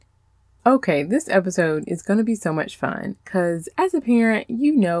Okay, this episode is going to be so much fun because as a parent,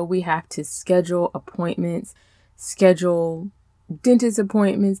 we have to schedule appointments, schedule dentist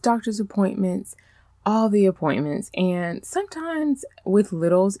appointments, doctor's appointments, all the appointments. And sometimes with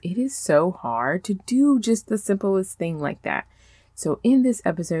littles, it is so hard to do just the simplest thing like that. So in this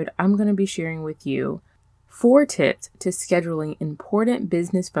episode, I'm going to be sharing with you 4 tips to scheduling important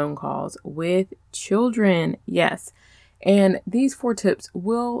business phone calls with children. Yes. And these 4 tips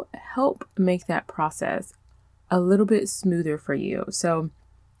will help make that process a little bit smoother for you. So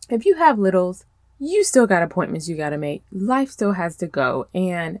if you have littles, you still got appointments you got to make. Life still has to go.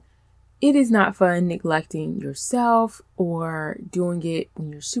 And it is not fun neglecting yourself or doing it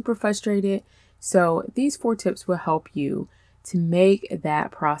when you're super frustrated. So these 4 tips will help you to make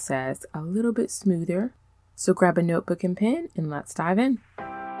that process a little bit smoother. So grab a notebook and pen and let's dive in.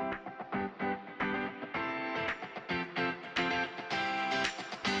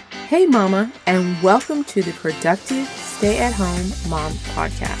 Hey mama, and welcome to the Productive Stay-at-Home Mom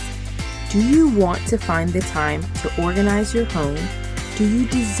podcast. Do you want to find the time to organize your home? Do you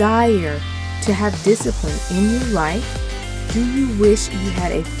desire to have discipline in your life? Do you wish you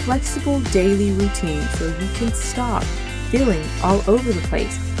had a flexible daily routine so you can stop feeling all over the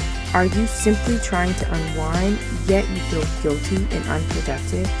place? Are you simply trying to unwind, yet you feel guilty and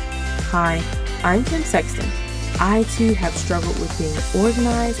unproductive? Hi, I'm Kim Sexton. I too have struggled with being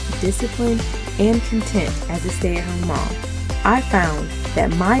organized, disciplined, and content as a stay-at-home mom. I found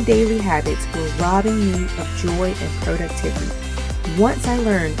that my daily habits were robbing me of joy and productivity. Once I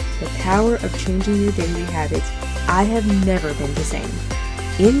learned the power of changing your daily habits, I have never been the same.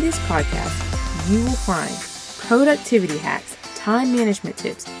 In this podcast, you will find productivity hacks, time management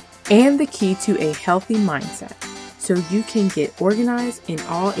tips, and the key to a healthy mindset so you can get organized in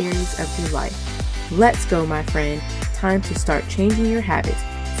all areas of your life. Let's go, my friend. Time to start changing your habits.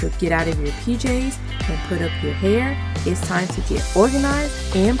 So get out of your PJs and put up your hair. It's time to get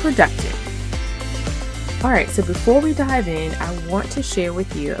organized and productive. All right, so before we dive in, I want to share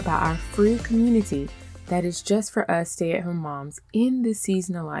with you about our free community that is just for us stay-at-home moms in this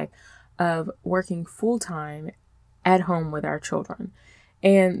season of life of working full-time at home with our children.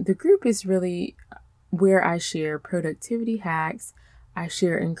 And the group is really where I share productivity hacks, I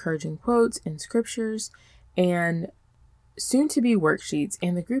share encouraging quotes and scriptures and soon-to-be worksheets,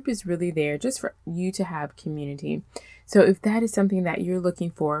 and the group is really there just for you to have community. So if that is something that you're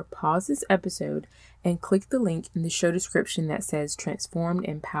looking for, pause this episode and click the link in the show description that says Transformed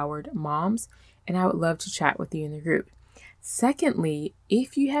Empowered Moms, and I would love to chat with you in the group. Secondly,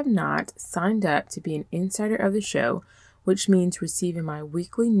 if you have not signed up to be an insider of the show, which means receiving my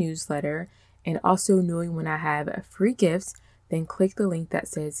weekly newsletter and also knowing when I have free gifts, then click the link that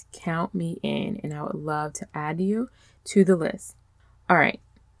says Count Me In, and I would love to add you to the list. All right,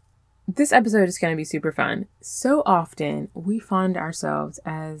 this episode is going to be super fun. So often we find ourselves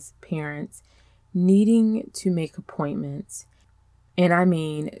as parents needing to make appointments. And I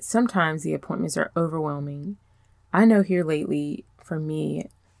mean, sometimes the appointments are overwhelming. I know here lately, for me,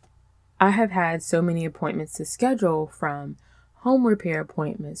 I have had so many appointments to schedule, from home repair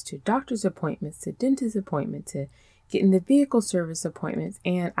appointments to doctor's appointments to dentist appointments to getting the vehicle service appointments.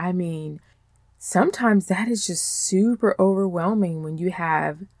 And I mean, sometimes that is just super overwhelming when you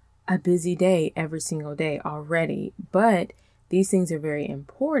have a busy day every single day already. But these things are very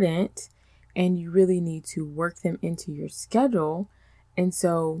important and you really need to work them into your schedule. And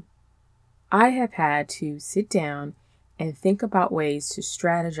so I have had to sit down and think about ways to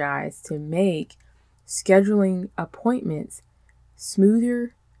strategize to make scheduling appointments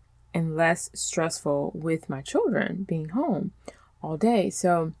smoother and less stressful with my children being home all day.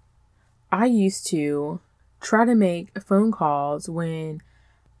 So I used to try to make phone calls when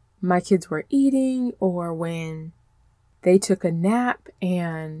my kids were eating or when they took a nap,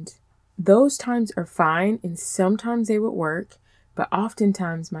 and those times are fine and sometimes they would work, but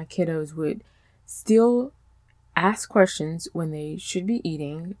oftentimes my kiddos would still ask questions when they should be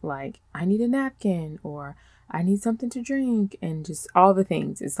eating, like, I need a napkin or I need something to drink, and just all the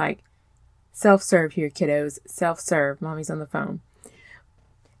things. It's like, self-serve here, kiddos. Self-serve. Mommy's on the phone.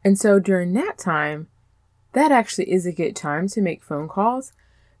 And so during that time, that actually is a good time to make phone calls.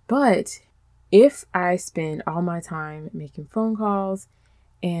 But if I spend all my time making phone calls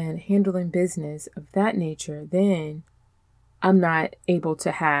and handling business of that nature, then I'm not able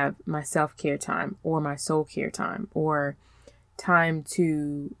to have my self-care time or my soul care time or time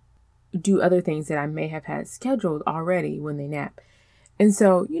to do other things that I may have had scheduled already when they nap. And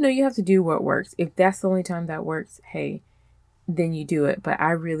so, you have to do what works. If that's the only time that works, hey, then you do it. But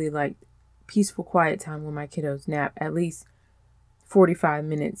I really like peaceful, quiet time when my kiddos nap, at least 45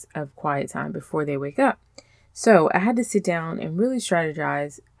 minutes of quiet time before they wake up. So I had to sit down and really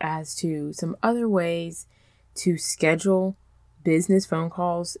strategize as to some other ways to schedule business phone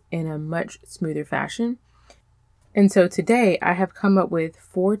calls in a much smoother fashion. And so today I have come up with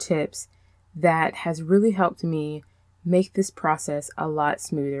 4 tips that has really helped me make this process a lot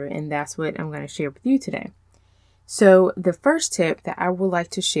smoother. And that's what I'm going to share with you today. So the first tip that I would like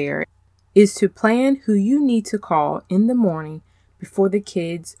to share is to plan who you need to call in the morning before the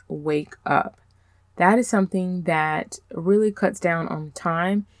kids wake up. That is something that really cuts down on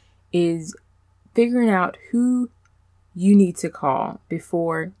time, is figuring out who you need to call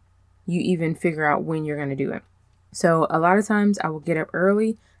before you even figure out when you're going to do it. So a lot of times I will get up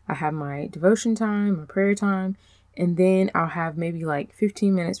early. I have my devotion time, my prayer time, and then I'll have maybe like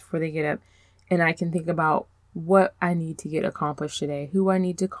 15 minutes before they get up, and I can think about what I need to get accomplished today, who I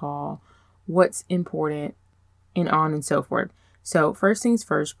need to call, what's important, and on and so forth. So first things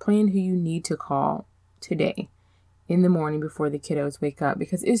first, plan who you need to call today in the morning before the kiddos wake up,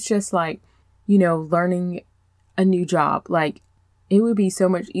 because it's just like, learning a new job. Like, it would be so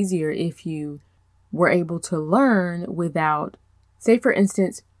much easier if you were able to learn without, say for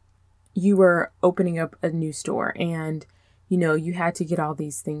instance, you were opening up a new store and, you had to get all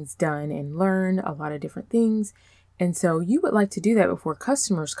these things done and learn a lot of different things. And so you would like to do that before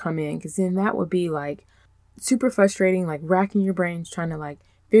customers come in, because then that would be like super frustrating, like racking your brains trying to like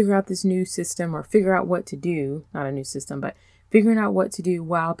figure out this new system or figure out what to do, not a new system, but figuring out what to do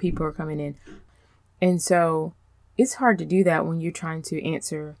while people are coming in. And so it's hard to do that when you're trying to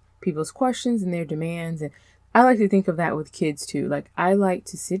answer people's questions and their demands. And I like to think of that with kids too. Like, I like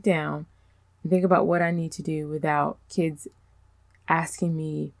to sit down and think about what I need to do without kids asking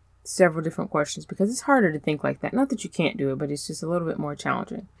me several different questions, because it's harder to think like that. Not that you can't do it, but it's just a little bit more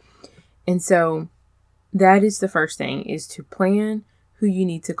challenging. And so that is the first thing, is to plan who you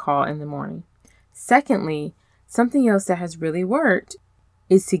need to call in the morning. Secondly, something else that has really worked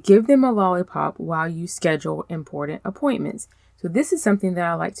is to give them a lollipop while you schedule important appointments. So this is something that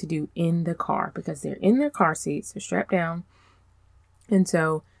I like to do in the car, because they're in their car seats, they're strapped down, and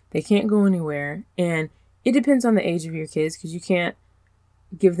so they can't go anywhere. And it depends on the age of your kids, because you can't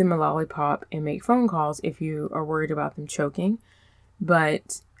give them a lollipop and make phone calls if you are worried about them choking.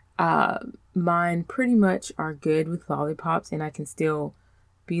 But mine pretty much are good with lollipops, and I can still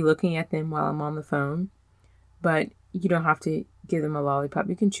be looking at them while I'm on the phone. But you don't have to give them a lollipop.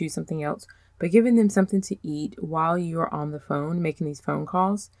 You can choose something else. But giving them something to eat while you're on the phone, making these phone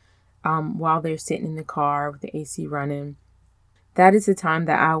calls, while they're sitting in the car with the AC running, that is the time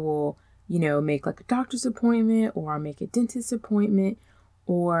that I will, make like a doctor's appointment, or I'll make a dentist appointment,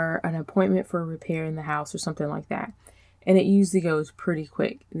 or an appointment for a repair in the house or something like that. And it usually goes pretty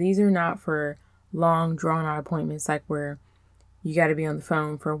quick. These are not for long, drawn-out appointments, like where you got to be on the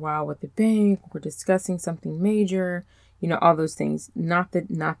phone for a while with the bank, or discussing something major, all those things. Not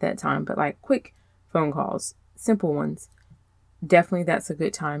that time, but like quick phone calls, simple ones. Definitely that's a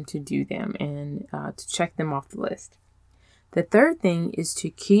good time to do them and to check them off the list. The third thing is to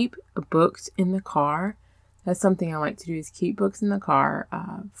keep books in the car. That's something I like to do, is keep books in the car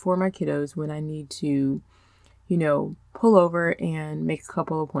for my kiddos when I need to, pull over and make a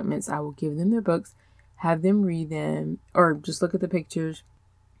couple appointments. I will give them their books, have them read them, or just look at the pictures.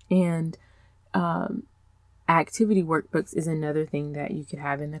 And activity workbooks is another thing that you could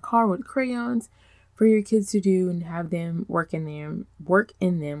have in the car with crayons for your kids to do, and have them work in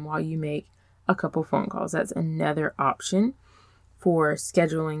them while you make a couple phone calls. That's another option for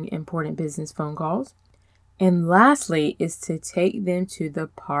scheduling important business phone calls. And lastly is to take them to the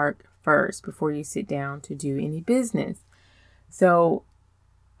park first before you sit down to do any business. So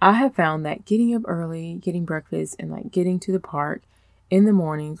I have found that getting up early, getting breakfast, and like getting to the park in the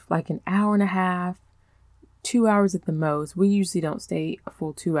mornings, like an hour and a half, 2 hours at the most. We usually don't stay a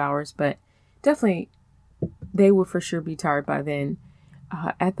full 2 hours, but definitely they will for sure be tired by then,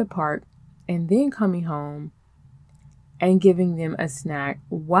 at the park, and then coming home and giving them a snack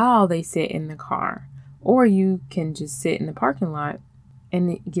while they sit in the car. Or you can just sit in the parking lot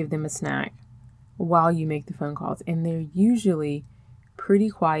and give them a snack while you make the phone calls. And they're usually pretty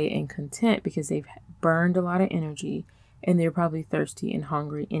quiet and content, because they've burned a lot of energy and they're probably thirsty and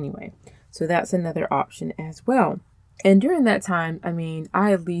hungry anyway. So that's another option as well. And during that time,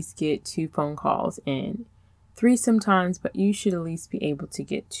 I at least get 2 phone calls in, 3 sometimes, but you should at least be able to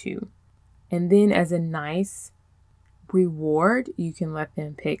get 2. And then as a nice reward, you can let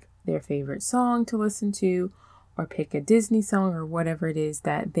them pick their favorite song to listen to, or pick a Disney song, or whatever it is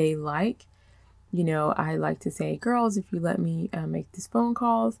that they like. I like to say, girls, if you let me make these phone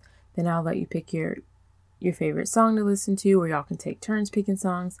calls, then I'll let you pick your your favorite song to listen to, or y'all can take turns picking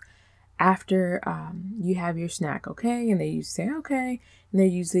songs after you have your snack, okay? And they usually say, okay. And they're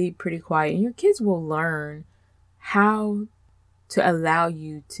usually pretty quiet. And your kids will learn how to allow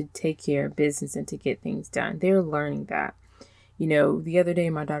you to take care of business and to get things done. They're learning that. The other day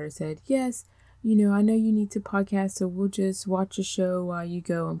my daughter said, yes, I know you need to podcast, so we'll just watch a show while you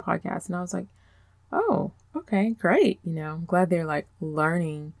go and podcast. And I was like, oh, okay, great. I'm glad they're like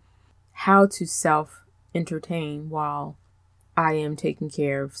learning how to self-entertain while I am taking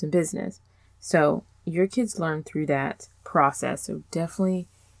care of some business. So your kids learn through that process. So definitely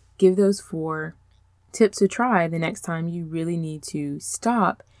give those 4 tips a try the next time you really need to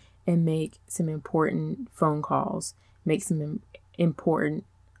stop and make some important phone calls, make some important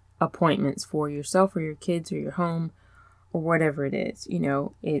appointments for yourself or your kids or your home or whatever it is.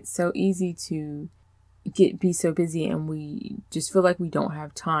 It's so easy to be so busy and we just feel like we don't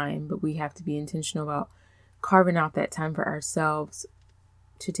have time, but we have to be intentional about carving out that time for ourselves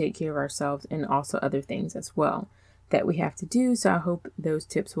to take care of ourselves and also other things as well that we have to do. So I hope those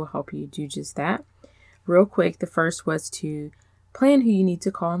tips will help you do just that. Real quick, the first was to plan who you need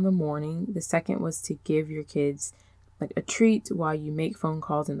to call in the morning. The second was to give your kids like a treat while you make phone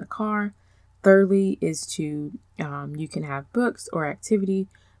calls in the car. Thirdly is to, you can have books or activity,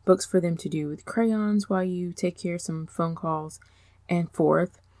 books for them to do with crayons while you take care of some phone calls. And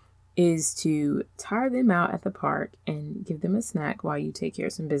fourth is to tire them out at the park and give them a snack while you take care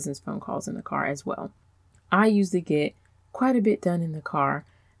of some business phone calls in the car as well. I usually get quite a bit done in the car,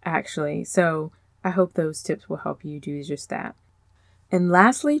 actually. So I hope those tips will help you do just that. And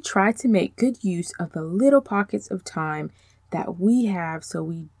lastly, try to make good use of the little pockets of time that we have so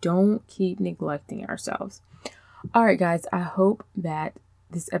we don't keep neglecting ourselves. All right, guys, I hope that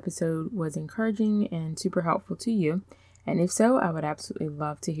this episode was encouraging and super helpful to you. And if so, I would absolutely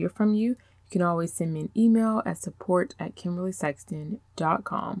love to hear from you. You can always send me an email at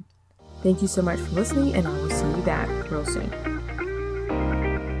support@KimberlySexton.com. Thank you so much for listening, and I will see you back real soon.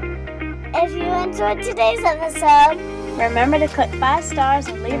 If you enjoyed today's episode, remember to click 5 stars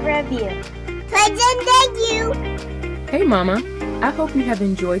and leave a review. Thank you. Hey Mama, I hope you have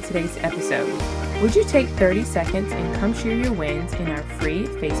enjoyed today's episode. Would you take 30 seconds and come share your wins in our free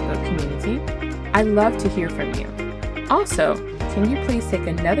Facebook community? I'd love to hear from you. Also, can you please take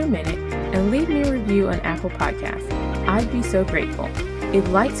another minute and leave me a review on Apple Podcasts? I'd be so grateful. It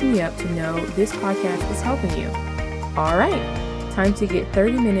lights me up to know this podcast is helping you. All right, time to get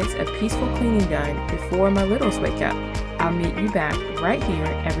 30 minutes of peaceful cleaning done before my littles wake up. I'll meet you back right here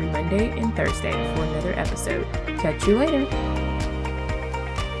every Monday and Thursday for another episode. Catch you later.